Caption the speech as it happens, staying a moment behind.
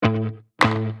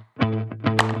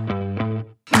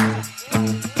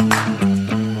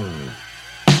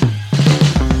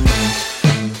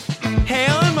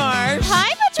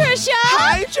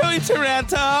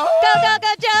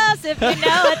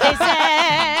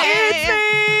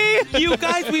You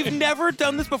guys, we've never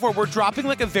done this before. We're dropping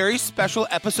like a very special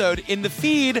episode in the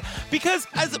feed because,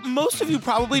 as most of you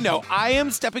probably know, I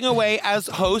am stepping away as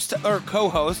host or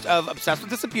co-host of Obsessed with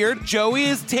Disappeared. Joey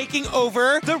is taking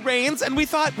over the reins, and we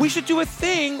thought we should do a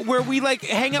thing where we like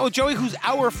hang out with Joey, who's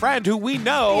our friend, who we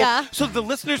know, so the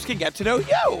listeners can get to know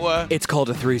you. It's called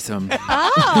a threesome.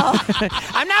 Oh.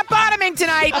 I'm not bottoming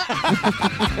tonight.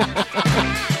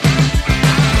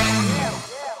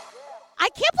 I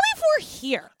can't believe we're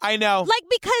here. I know. Like,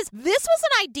 because this was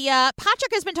an idea.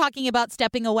 Patrick has been talking about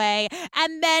stepping away.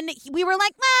 And then we were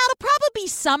like, well, it'll probably be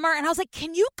summer. And I was like,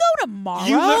 can you go tomorrow?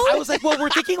 I was like, well,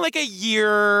 we're thinking like a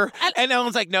year. And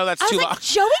Ellen's like, no, that's too long.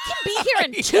 Joey can be here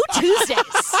in 2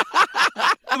 Tuesdays.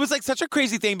 It was like such a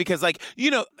crazy thing because, like,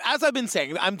 you know, as I've been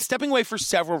saying, I'm stepping away for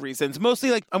several reasons. Mostly,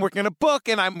 like, I'm working on a book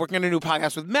and I'm working on a new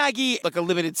podcast with Maggie, like a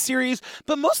limited series.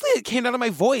 But mostly it came out of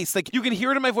my voice. Like, you can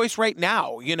hear it in my voice right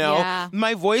now, you know? Yeah.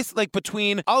 My voice, like,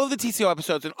 between all of the TCO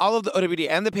episodes and all of the OWD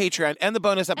and the Patreon and the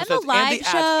bonus episodes and the live ads.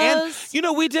 shows. And, you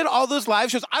know, we did all those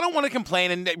live shows. I don't want to complain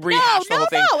and rehash the whole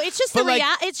thing. No. It's just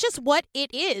it's just what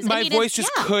it is. My voice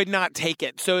just could not take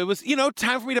it. So it was, you know,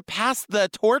 time for me to pass the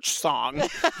torch song.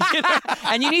 You know?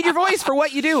 And you need your voice for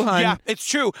what you do, hon. Yeah, it's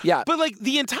true. Yeah. But like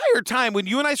the entire time when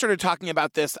you and I started talking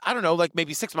about this, I don't know, like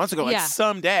maybe 6 months ago, like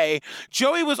someday,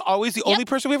 Joey was always the only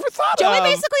person we ever thought Joey of. Joey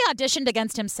basically auditioned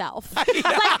against himself. Like, we were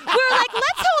like,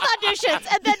 let's hold auditions.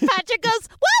 And then Patrick goes,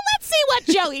 well, let's see what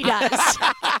Joey does.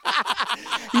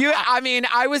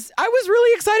 I was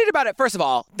really excited about it. First of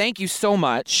all, thank you so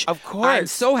much. Of course. I'm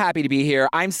so happy to be here.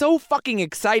 I'm so fucking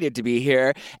excited to be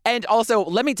here. And also,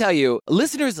 let me tell you,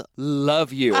 listeners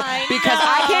love you. Because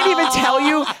I can't even tell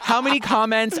you how many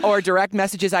comments or direct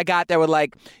messages I got that were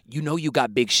like, you know you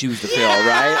got big shoes to fill,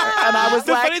 right? And I was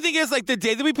the like... funny thing is, like, the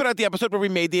day that we put out the episode where we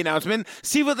made the announcement,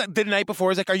 Steve was the night before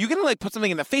was like, are you going to, like, put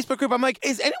something in the Facebook group? I'm like,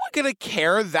 is anyone going to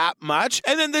care that much?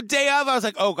 And then the day of, I was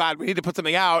like, oh, God, we need to put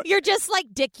something out. You're just like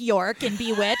Dick York in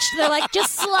Bewitched. They're like,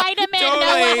 just slide him in. Totally.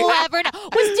 No one will ever know.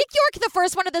 Was Dick York the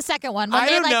first one or the second one? I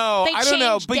don't know. I don't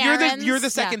know. But you're the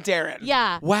second Darren.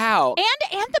 Yeah. Wow. And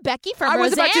the Becky from I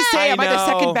was Roseanne. about to say, am I the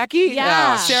second Becky?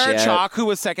 Yeah. Oh, Sarah shit. Chalk, who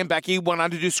was second Becky, went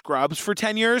on to do Scrubs for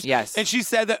 10 years. Yes. And she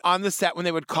said that on the set, when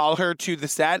they would call her to the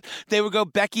set, they would go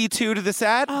Becky 2 to the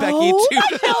set, Oh, Becky 2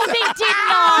 to the no, set. they did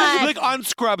not. Like on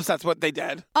Scrubs, that's what they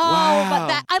did. Oh, Wow.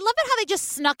 but I love it how they just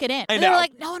snuck it in. I They were know.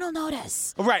 like, no one will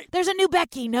notice. Right. There's a new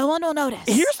Becky. No one will notice.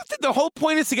 Here's the thing. The whole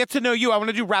point is to get to know you. I want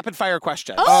to do rapid fire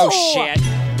questions. Oh. shit.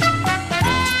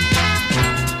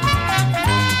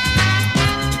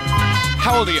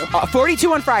 How old are you?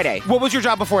 42 on Friday. What was your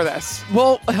job before this?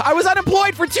 Well, I was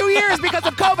unemployed for 2 years because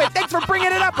of COVID. Thanks for bringing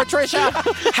it up, Patricia.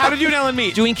 How did you and Ellen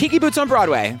meet? Doing Kiki Boots on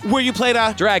Broadway. Where you played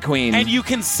a Drag queen. and you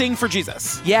can sing for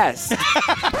Jesus. Yes. In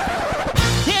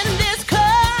this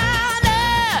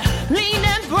corner,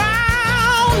 leaning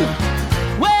brown,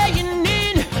 where you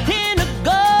need in a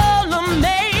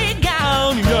gold-made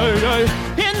gown.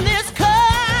 In this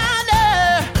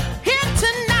corner, here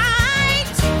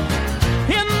tonight,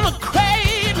 in the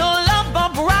cradle of a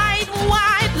bright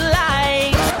white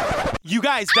light. You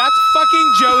guys, that's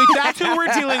fucking Joey. That's who we're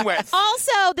dealing with.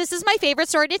 Also, this is my favorite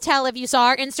story to tell. If you saw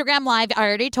our Instagram Live, I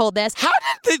already told this. How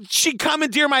did she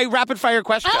commandeer my rapid fire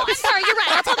questions? Oh, I'm sorry. You're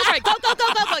right. I'll tell the story. Go.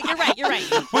 You're right.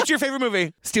 What's your favorite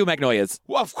movie? Steel Magnolias.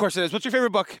 Well, of course it is. What's your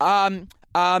favorite book?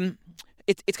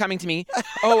 It's coming to me.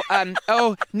 The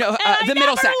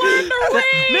Middlesex.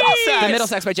 Middlesex. The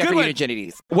Middlesex by Jeffrey Good one.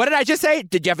 Eugenides. What did I just say?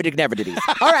 Did Jeffrey Eugenides.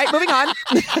 All right, moving on.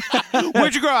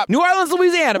 Where'd you grow up? New Orleans,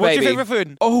 Louisiana, What's baby. your favorite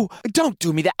food? Oh, don't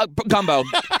do me that. Gumbo.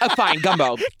 Fine,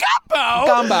 gumbo.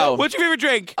 Gumbo. What's your favorite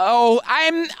drink? Oh,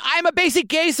 I'm a basic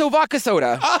gay, so vodka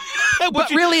soda. But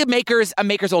really a maker's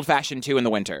old fashioned too in the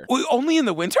winter. Wait, only in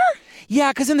the winter?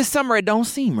 Yeah, because in the summer it don't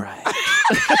seem right.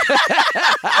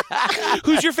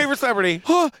 Who's your favorite celebrity?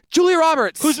 Julia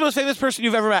Roberts. Who's the most famous person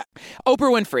you've ever met?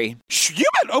 Oprah Winfrey. You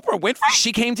met Oprah Winfrey?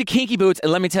 She came to Kinky Boots,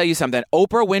 and let me tell you something.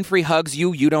 Oprah Winfrey hugs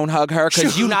you, you don't hug her,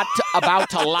 because you're not about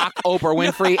to lock Oprah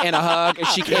Winfrey in a hug and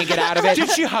she can't get out of it.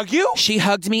 Did she hug you? She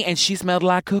hugged me, and she smelled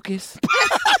like cookies.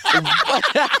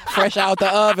 Fresh out the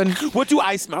oven. What do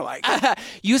I smell like?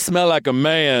 You smell like a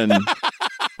man.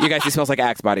 You guys, he smells like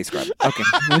Axe body scrub. Okay.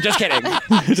 Just kidding.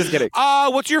 Just kidding.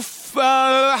 What's your,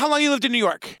 how long you lived in New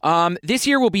York? This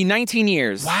year will be 19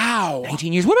 years. Wow.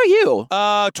 19 years. What about you?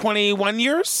 21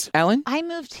 years? Ellen? I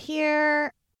moved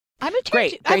here.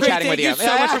 Great chatting with Thank you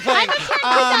so much for playing.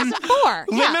 I moved here in 2004.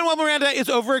 Lin-Manuel Miranda is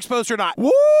overexposed or not?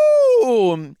 Woo!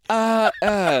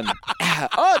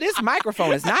 Oh, this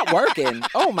microphone is not working.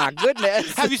 Oh, my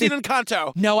goodness. Have you seen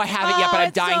Encanto? No, I haven't yet, but I'm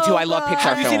it's dying so to. I love good. Pixar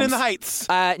Have you films. seen In the Heights?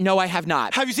 No, I have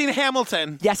not. Have you seen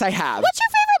Hamilton? Yes, I have. What's your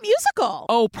favorite musical?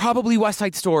 Oh, probably West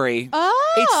Side Story.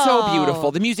 Oh. It's so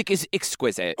beautiful. The music is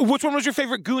exquisite. Which one was your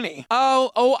favorite Goonie?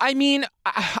 Oh, I mean,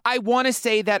 I want to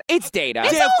say that it's Data. Yeah,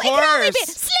 of It can only be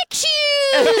course. Slick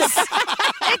Shoes.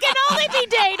 It can only be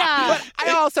Data. I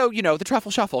also, the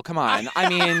Truffle Shuffle. Come on. I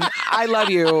mean, I love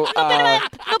you.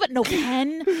 No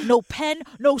pen,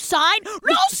 no sign,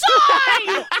 no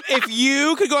sign. If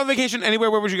you could go on vacation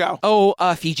anywhere, where would you go? Oh,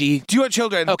 Fiji. Do you have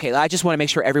children? Okay, I just want to make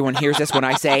sure everyone hears this when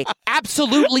I say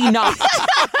absolutely not.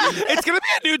 It's going to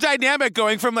be a new dynamic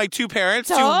going from like two parents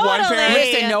to Totally. one parent.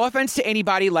 Listen, no offense to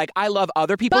anybody. Like, I love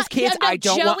other people's kids. No, I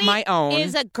don't want Joey my own.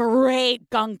 Is a great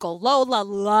gunkle. Lola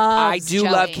loves I do Joey.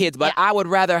 love kids, but I would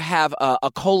rather have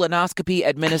a colonoscopy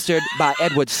administered by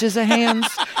Edward Scissorhands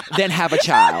than have a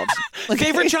child.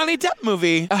 Favorite Johnny Depp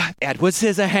movie? Edward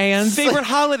Scissorhands. Favorite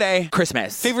holiday?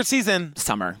 Christmas. Favorite season?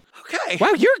 Summer. Okay.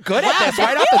 Wow, you're good at this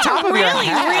right off the top of your really,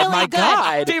 head. really My good.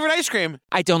 God. Favorite ice cream?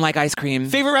 I don't like ice cream.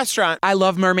 Favorite restaurant? I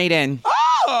love Mermaid Inn.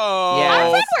 Oh. Yeah. My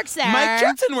friend works there. Mike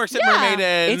Jensen works at Yeah. Mermaid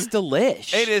Inn. It's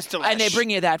delish. It is delish. And they bring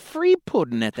you that free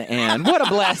pudding at the end. What a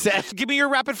blessing. Give me your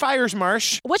rapid fires,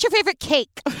 Marsh. What's your favorite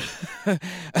cake?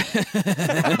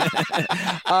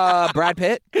 Brad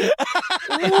Pitt.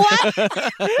 What?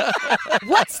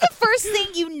 What's the first thing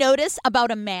you notice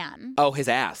about a man? Oh, his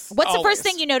ass. What's the Always. first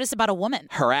thing you notice about a woman?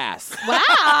 Her ass. Wow.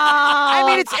 I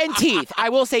mean, it's and teeth. I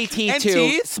will say teeth And too.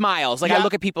 teeth? Smiles. Like Yeah. I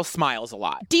look at people's smiles a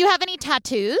lot. Do you have any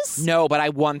tattoos? No, but I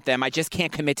want them. I just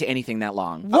can't commit to anything that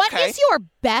long. What Okay. is your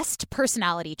best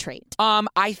personality trait?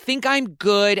 I think I'm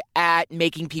good at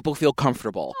making people feel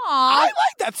comfortable. I Aw.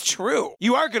 like that's true.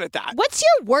 You are good at that. What's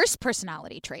your worst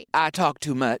personality trait? I talk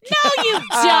too much. No, you don't.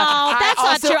 I That's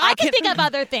not also- true. I I can can- think of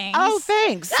other things. Oh,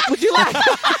 thanks. Would you like?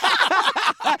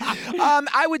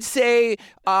 I would say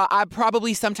I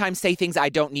probably sometimes say things I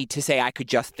don't need to say. I could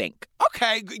just think.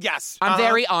 Okay. Yes. I'm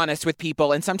very honest with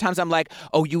people, and sometimes I'm like,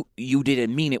 "Oh, you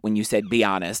didn't mean it when you said be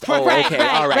honest." Oh, Right, okay,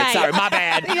 right, all right, right. sorry, my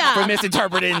bad Yeah. for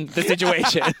misinterpreting the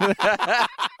situation.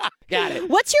 Got it.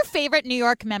 What's your favorite New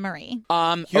York memory?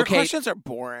 Your okay. questions are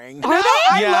boring. Are they?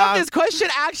 I Yeah. love this question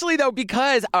actually though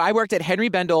because I worked at Henry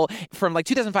Bendel from like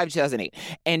 2005 to 2008,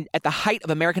 and at the height of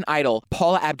American Idol,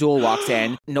 Paula Abdul walks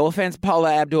in. No offense,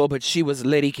 Paula Abdul, but she was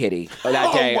litty kitty that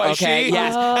Oh, day. was Okay, she?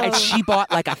 yes, Oh. and she bought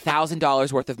like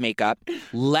 $1,000 worth of makeup,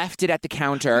 left it at the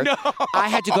counter. No. I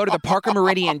had to go to the Parker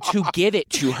Meridian to give it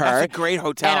to her. That's a great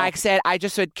hotel. And I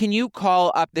just said, can you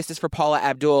call up? This is for Paula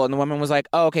Abdul. And the woman was like,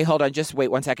 oh, okay, hold on. Just wait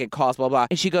 1 second. Calls, blah, blah.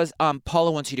 And she goes,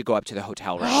 Paula wants you to go up to the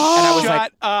hotel room. And I was Shut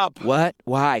like, up. what?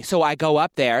 Why? So I go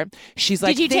up there. She's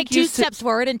like, Did you take "Thank you two steps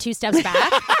forward and 2 steps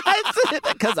back?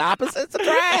 Because opposites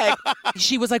attract.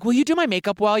 She was like, will you do my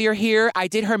makeup while you're here? I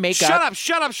did her makeup.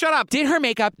 Shut up. Did her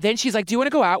makeup. Then she's like, do you want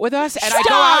to go out with us? And I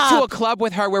go out to a club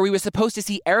with her where we were supposed to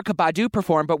see Erykah Badu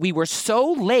perform, but we were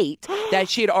so late that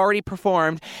she had already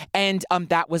performed. And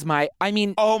that was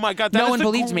Oh my God. That No is one the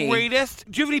believes me. greatest.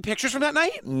 Do you have any pictures from that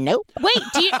night? nope. Wait,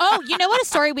 you know what a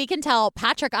story we can tell?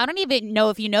 Patrick, I don't even know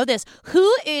if you know this.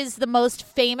 Who is the most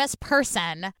famous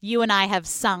person you and I have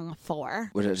sung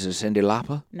for? Was it Cyndi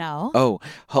Lauper? No.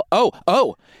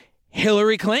 Oh,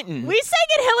 Hillary Clinton. We sang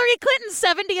at Hillary Clinton's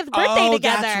 70th birthday oh,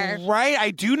 together. That's right.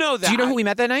 I do know that. Do you know who we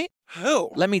met that night?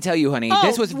 Who? Let me tell you, honey. Oh,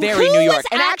 this was very who New York. was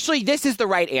And at- actually, this is the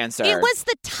right answer. It was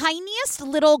the tiniest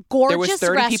little gorgeous was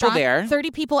 30 restaurant. people there.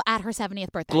 30 people at her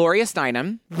 70th birthday. Gloria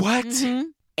Steinem, What?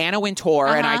 Anna Wintour,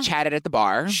 and I Uh-huh. chatted at the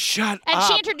bar. Shut And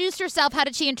up. she introduced herself. How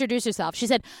did she introduce herself? She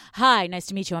said, "Hi, nice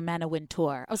to meet you. I'm Anna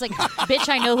Wintour." I was like, "Bitch,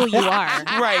 I know who you are."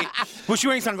 Right. Was she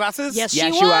wearing sunglasses? Yes,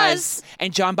 Yeah, she was.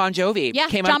 And John Bon Jovi Yeah,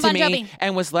 came John up to Bon me Jovi.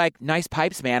 and was like, nice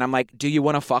pipes, man. I'm like, do you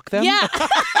want to fuck them? Yeah.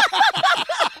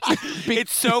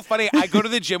 It's so funny. I go to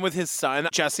the gym with his son,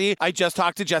 Jesse. I just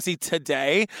talked to Jesse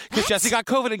today because Jesse got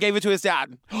COVID and gave it to his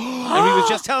dad. And he was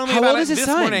just telling me How about old it is his this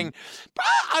son? morning.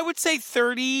 I would say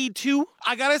 32.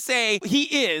 I gotta say, he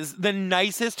is the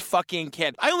nicest fucking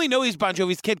kid. I only know he's Bon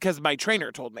Jovi's kid because my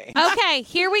trainer told me. Okay,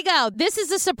 here we go. This is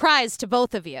a surprise to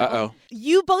both of you. Uh-oh.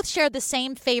 You both share the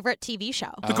same favorite TV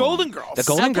show. The Golden Girls. The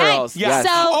Golden Okay. Girls. Yes.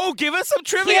 So- Oh, give us some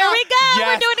trivia. Here we go. We're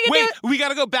Yes. doing it. Wait, we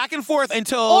gotta go back and forth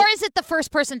until. Or is it the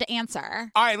first person to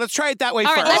answer? All right, let's try it that way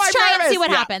All right, first. let's try and nervous. see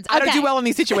what Yeah. happens. I don't Okay. do well in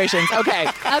these situations. Okay.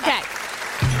 Okay.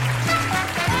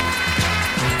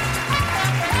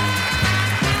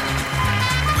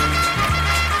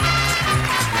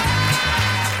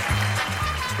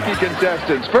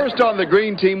 Contestants. First on the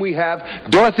green team, we have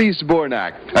Dorothy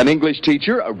Zbornak, an English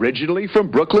teacher originally from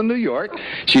Brooklyn, New York.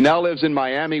 She now lives in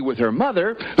Miami with her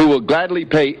mother, who will gladly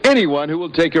pay anyone who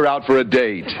will take her out for a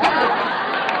date.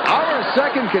 Our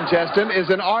second contestant is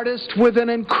an artist with an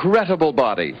incredible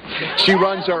body. She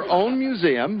runs her own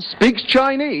museum, speaks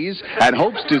Chinese, and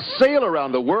hopes to sail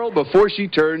around the world before she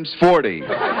turns 40.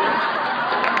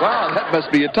 Wow, that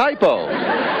must be a typo.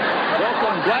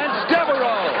 Welcome, Blanche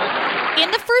Devereaux.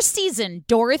 In the first season,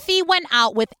 Dorothy went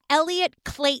out with Elliot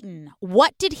Clayton.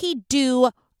 What did he do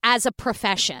as a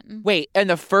profession? Wait, in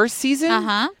the first season?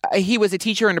 Uh-huh. He was a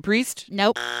teacher and a priest?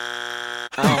 Nope.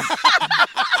 Oh.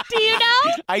 Do you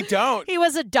know? I don't. He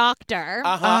was a doctor.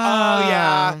 Uh-huh. Oh,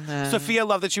 yeah. man. Sophia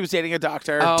loved that she was dating a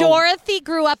doctor. Oh. Dorothy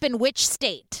grew up in which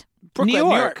state? Brooklyn, New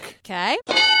New York. York. Okay.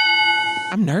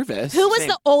 I'm nervous. Who was Same.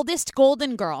 the oldest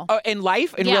Golden Girl? Oh, in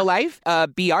life? In Yeah. real life?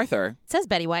 B. Arthur. It says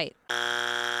Betty White.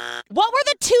 What were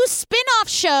the two spin-off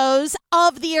shows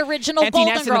of the original Empty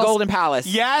Golden Nest in Girls? the Golden Palace.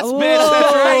 Yes, bitch,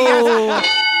 that's right.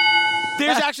 Yes.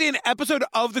 There's actually an episode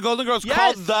of The Golden Girls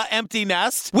called The Empty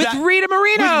Nest. With Rita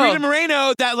Moreno. With Rita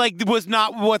Moreno that was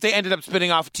not what they ended up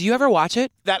spinning off Do you ever watch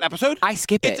it? that episode. I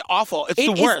skip it. It's awful. It's It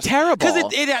the is worst. terrible.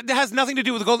 Because it has nothing to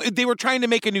do with the Golden. They were trying to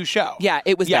make a new show. Yeah,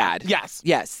 it was bad. Yes.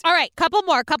 Yes. All right, couple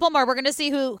more. We're going to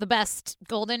see who the best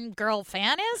Golden Girl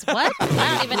fan is. What?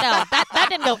 I don't even know. That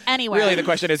didn't go anywhere. Really, the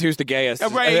question is who's the gayest?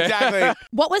 Right, exactly.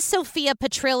 What was Sophia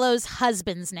Petrillo's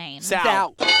husband's name?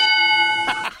 Sal.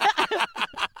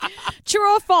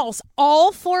 True or false?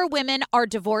 All 4 women are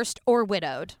divorced or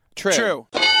widowed. True.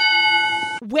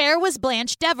 Where was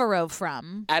Blanche Devereaux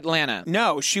from? Atlanta.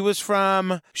 No, she was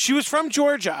from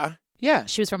Georgia. Yeah.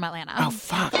 She was from Atlanta. Oh,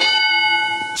 fuck.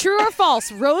 True or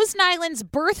false? Rose Nyland's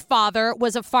birth father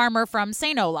was a farmer from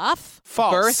St. Olaf.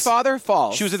 False. Birth father,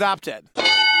 false. She was adopted.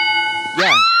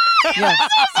 Yeah. Yeah.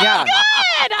 Yeah.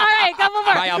 Good. All right, couple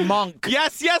more. By a monk.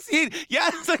 Yes,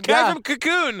 the guy Yeah. from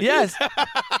Cocoon. Yes.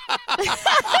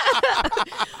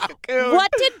 Cocoon.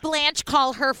 What did Blanche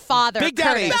call her father? Big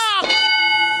Daddy. Curtis?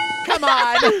 Come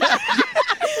on.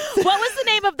 What was the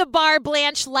name of the bar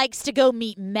Blanche likes to go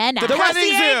meet men at? The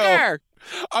Rusty Petting Zoo. Anchor.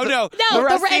 Oh, no. No,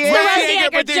 Rusty it's the Anchor. Rusty Anchor.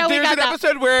 But Joey there's got an that.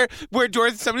 episode where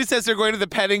Dorothy, somebody says they're going to the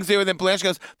petting zoo, and then Blanche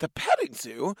goes, "The petting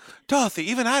zoo? Dorothy,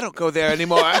 even I don't go there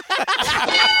anymore."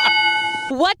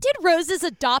 What did Rose's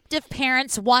adoptive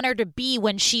parents want her to be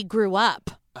when she grew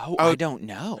up? Oh, I don't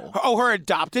know. Oh, her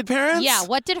adopted parents? Yeah,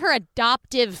 what did her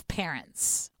adoptive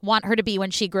parents want her to be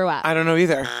when she grew up? I don't know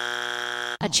either.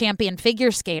 A champion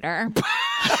figure skater.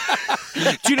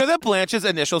 Do you know that Blanche's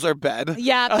initials are bed?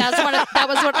 Yeah, that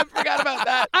was what I Forgot about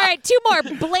that. All right, 2 more.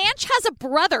 Blanche has a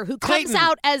brother who comes Clayton.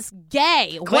 out as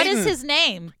gay. What Clayton. is his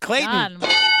name? Clayton. Done.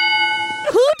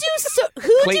 Who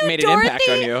Clayton did made Dorothy, an impact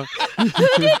on you.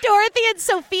 Who did Dorothy and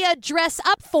Sophia dress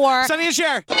up for? Sonny and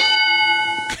Cher.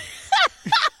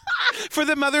 For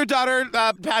the mother-daughter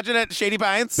pageant at Shady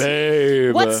Pines.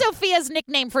 Babe. What's Sophia's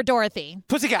nickname for Dorothy?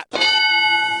 Pussycat.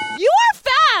 You are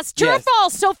fast. True Yes. or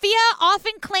false? Sophia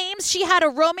often claims she had a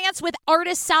romance with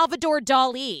artist Salvador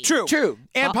Dali. True.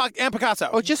 And Picasso.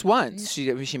 Oh, just once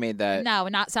she made that. No,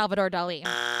 not Salvador Dali.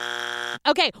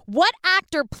 Okay, what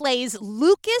actor plays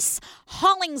Lucas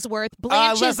Hollingsworth,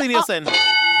 Blanche's... Leslie Nielsen.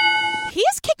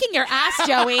 He's kicking your ass,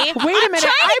 Joey. Wait a I'm minute.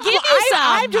 trying to give you some.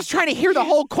 I'm just trying to hear the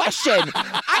whole question.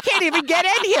 I can't even get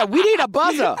in here. We need a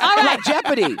buzzer. Like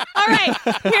Jeopardy. All right,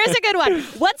 here's a good one.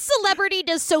 What celebrity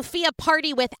does Sophia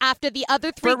party with after the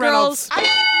other 3 Burt girls?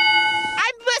 Reynolds.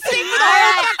 I'm listening for the All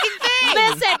whole right. fucking thing.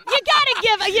 Listen, you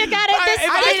gotta. If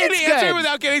I think can it's answer good.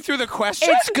 without getting through the question.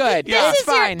 It's good. Yeah. It's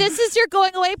fine. This is your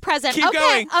going away present. Keep okay.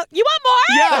 going. You want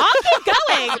more? Yeah. I'll keep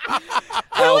going.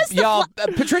 Who is the y'all,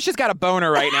 Patricia's got a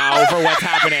boner right now for what's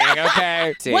happening,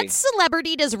 okay? See. What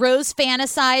celebrity does Rose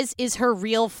fantasize is her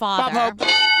real father? Bob Hope.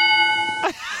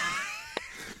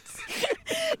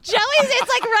 Joey's, it's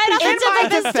like right off the tip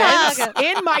of his tongue.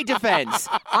 In my defense,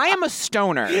 I am a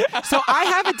stoner, so I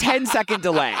have a 10-second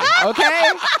delay,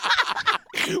 okay?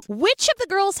 Which of the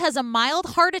girls has a mild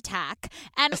heart attack?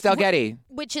 And Estelle Getty.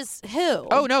 Which is who?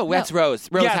 Oh, no, that's Rose.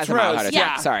 Rose Yeah, has it's a mild Rose. heart Yeah.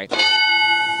 attack. Sorry.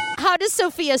 How does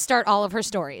Sophia start all of her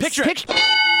stories? Picture it.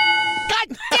 God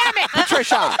damn it,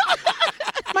 Patricia.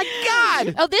 My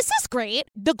God. Oh, this is great.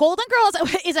 The Golden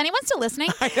Girls, is anyone still listening?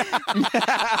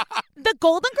 The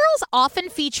Golden Girls often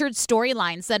featured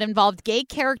storylines that involved gay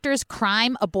characters,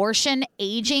 crime, abortion,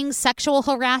 aging, sexual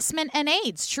harassment, and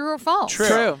AIDS. True or false?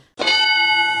 True.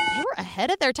 They were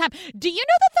ahead of their time. Do you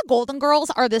know that the Golden Girls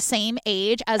are the same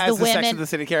age as the women? Sex and the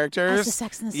City characters. As the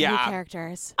Sex and the City Yeah.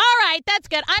 characters. All right, that's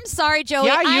good. I'm sorry, Joey.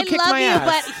 Yeah, you I kicked love my you,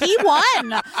 ass. but he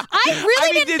won. I really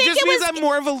I mean, didn't it think just it means was. I'm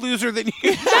more of a loser than you.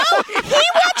 No, he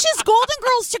watches Golden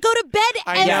Girls to go to bed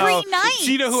every night.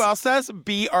 Do you know who else does?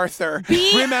 B. Arthur.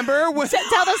 Remember?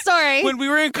 Tell the story. When we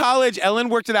were in college, Ellen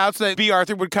worked it out so that B.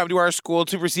 Arthur would come to our school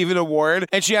to receive an award,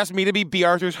 and she asked me to be B.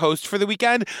 Arthur's host for the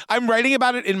weekend. I'm writing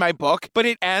about it in my book, but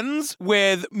it ends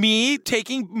with me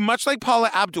taking, much like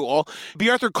Paula Abdul, B.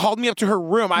 Arthur called me up to her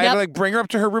room. I had to bring her up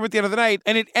to her room at the end of the night,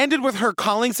 and it ended with her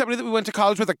calling somebody that we went to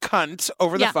college with a cunt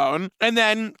over the phone, and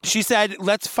then she said,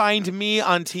 "Let's find me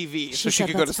on TV," so she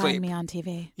could go to sleep. Find me on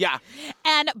TV. Yeah.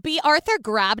 And B. Arthur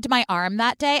grabbed my arm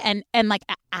that day, and like,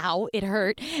 ow, it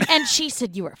hurt. And she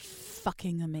said, "You were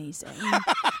fucking amazing."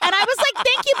 And I was like,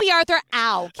 "Thank you, B. Arthur."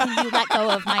 Ow, can you let go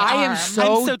of my arm? I am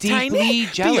so deeply tiny.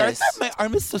 jealous. B. Arthur, my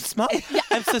arm is so small.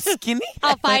 I'm so skinny.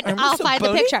 I'll find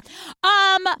the picture.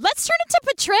 Let's turn it to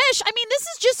Patrish. I mean, this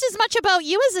is just as much about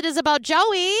you as it is about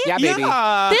Joey. Yeah, baby.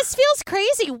 Yeah. This feels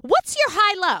crazy. What's your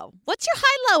high-low? What's your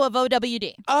high-low of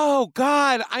OWD? Oh,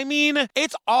 God. I mean,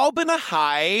 it's all been a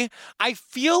high. I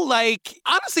feel like,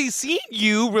 honestly, seeing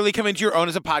you really come into your own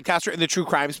as a podcaster in the true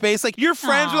crime space, like, you're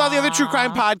friends with all the other true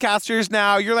crime podcasters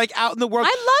now. You're, like, out in the world.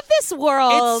 I love this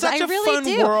world. It's such I a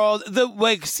really fun world.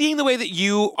 Seeing the way that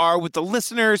you are with the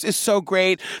listeners is so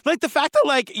great. Like, the fact that,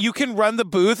 like, you can run the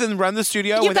booth and run the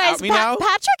studio without me now.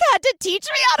 Patrick had to teach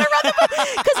me how to run the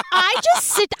booth because I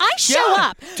show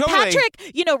up. Totally.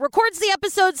 Patrick, records the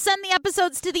episodes, send the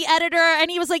episodes to the editor,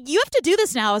 and he was like, "You have to do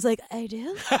this now." I was like, "I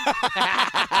do."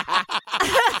 I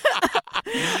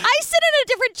sit in a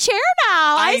different chair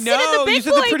now. I sit in the big you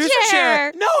sit boy the producer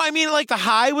chair. No, I mean, like, the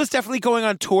high was definitely going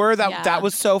on tour. That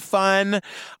was so fun.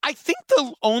 I think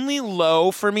the only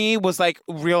low for me was, like,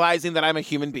 realizing that I'm a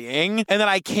human being and that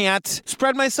I can't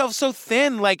spread myself so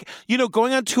thin. Like,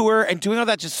 going on tour and doing all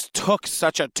that just took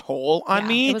such a toll on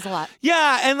me. It was a lot.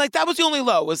 Yeah, and, like, that was the only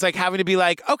low, was, like, having to be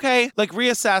like, okay, like,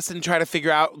 reassess and try to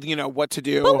figure out, what to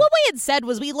do. But what we had said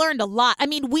was we learned a lot. I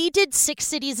mean, we did 6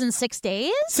 cities in 6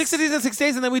 days. 6 cities in 6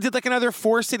 days, and then we did, like, another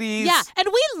 4 cities. Yeah, and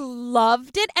we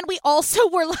loved it, and we also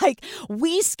were, like,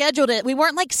 we scheduled it. We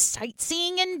weren't, like,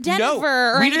 sightseeing in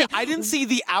Denver or anything. I didn't see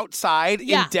the outside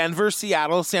in Denver,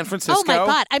 Seattle, San Francisco. Oh, my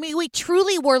God. I mean, we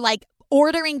truly were, like,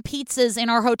 ordering pizzas in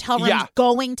our hotel rooms,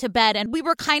 going to bed, and we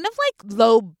were kind of like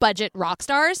low-budget rock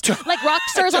stars. Like rock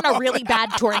stars on a really bad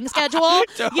touring schedule.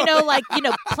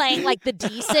 Playing like the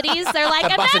D cities. They're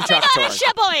like, and then we go to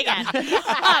Sheboygan.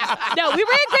 No, we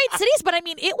were in great cities, but I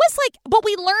mean, it was like, but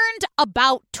we learned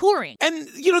about touring. And,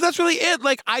 that's really it.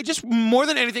 Like, I just, more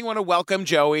than anything, want to welcome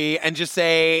Joey and just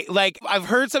say, like, I've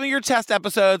heard some of your test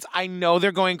episodes. I know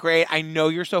they're going great. I know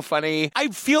you're so funny. I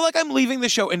feel like I'm leaving the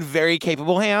show in very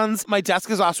capable hands. My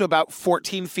desk is also about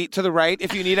 14 feet to the right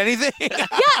if you need anything. Yeah,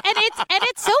 and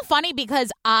it's so funny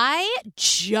because I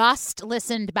just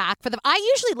listened back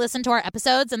I usually listen to our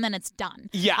episodes and then it's done.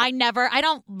 Yeah. I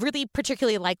don't really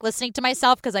particularly like listening to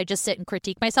myself because I just sit and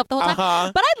critique myself the whole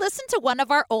time. But I listened to one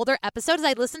of our older episodes.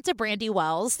 I listened to Brandy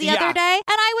Wells the other day, and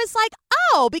I was like,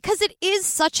 oh, because it is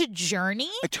such a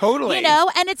journey. Totally.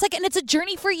 And it's a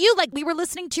journey for you. Like, we were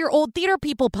listening to your old Theater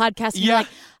People podcast, and you're like,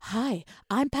 hi,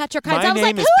 I'm Patrick Hines. I was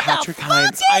like, who Patrick the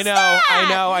Hines. fuck is that?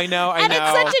 I know. And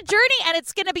it's such a journey, and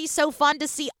it's going to be so fun to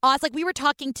see us. Like, we were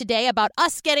talking today about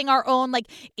us getting our own, like,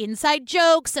 inside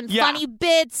jokes and funny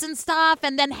bits and stuff,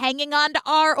 and then hanging on to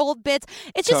our old bits.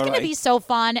 It's just going to be so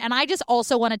fun, and I just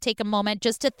also want to take a moment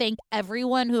just to thank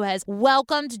everyone who has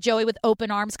welcomed Joey with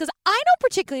open arms, because I don't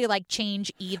particularly like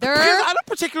change either. Because I don't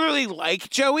particularly like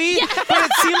Joey, but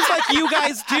it seems like you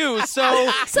guys do,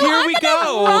 so here we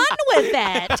go. Run with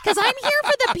it. Because I'm here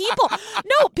for the people.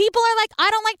 No, people are like, I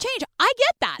don't like change. I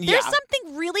get that. There's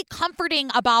something really comforting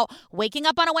about waking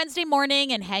up on a Wednesday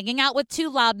morning and hanging out with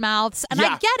two loudmouths, and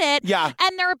I get it. Yeah.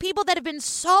 And there are people that have been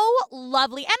so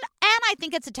lovely, and I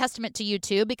think it's a testament to you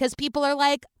too, because people are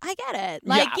like, I get it.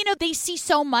 Like, they see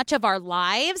so much of our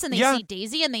lives, and they see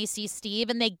Daisy and they see Steve,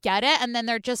 and they get it, and then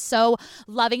they're just so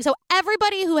loving. So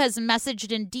everybody who has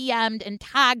messaged and DM'd and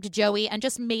tagged Joey and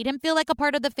just made him feel like a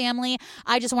part of the family,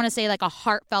 I just want to say, like, a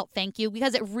heartfelt thank you,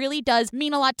 because it really does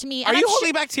mean a lot to me. Are you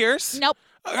holding back tears? Nope.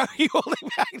 Are you holding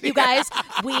back tears? You guys,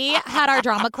 we had our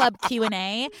drama club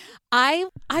Q&A. I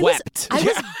was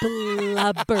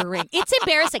blubbering. It's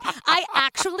embarrassing. I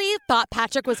actually thought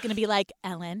Patrick was going to be like,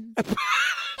 Ellen,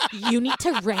 you need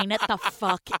to rein it the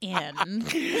fuck in.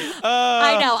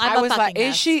 I know. I was like,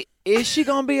 is she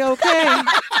gonna be okay?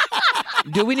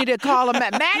 Do we need to call a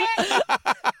medic?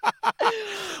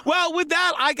 Well, with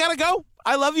that, I gotta go.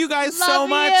 I love you guys so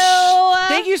much.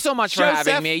 Thank you so much for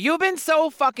having me. You've been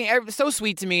so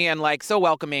sweet to me and like so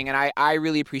welcoming, and I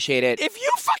really appreciate it. If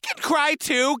you fucking cry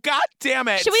too, god damn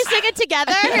it. Should we sing it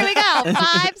together? Here we go.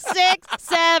 5, 6,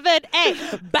 7,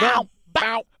 8. Bow,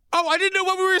 bow, Oh, I didn't know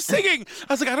what we were singing.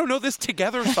 I was like, I don't know this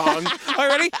Together song. All right,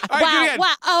 ready? All right, do it again.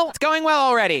 Wow. Oh, It's going well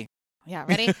already. yeah.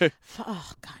 Ready?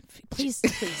 Oh God. Please.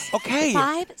 Okay.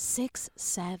 5, 6,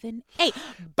 7, 8.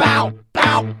 Bow,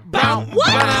 bow, bow. What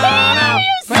key are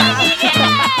you singing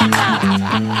in?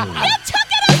 You took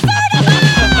it a third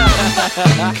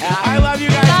of I love you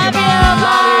guys. Love you. Goodbye.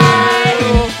 Bye.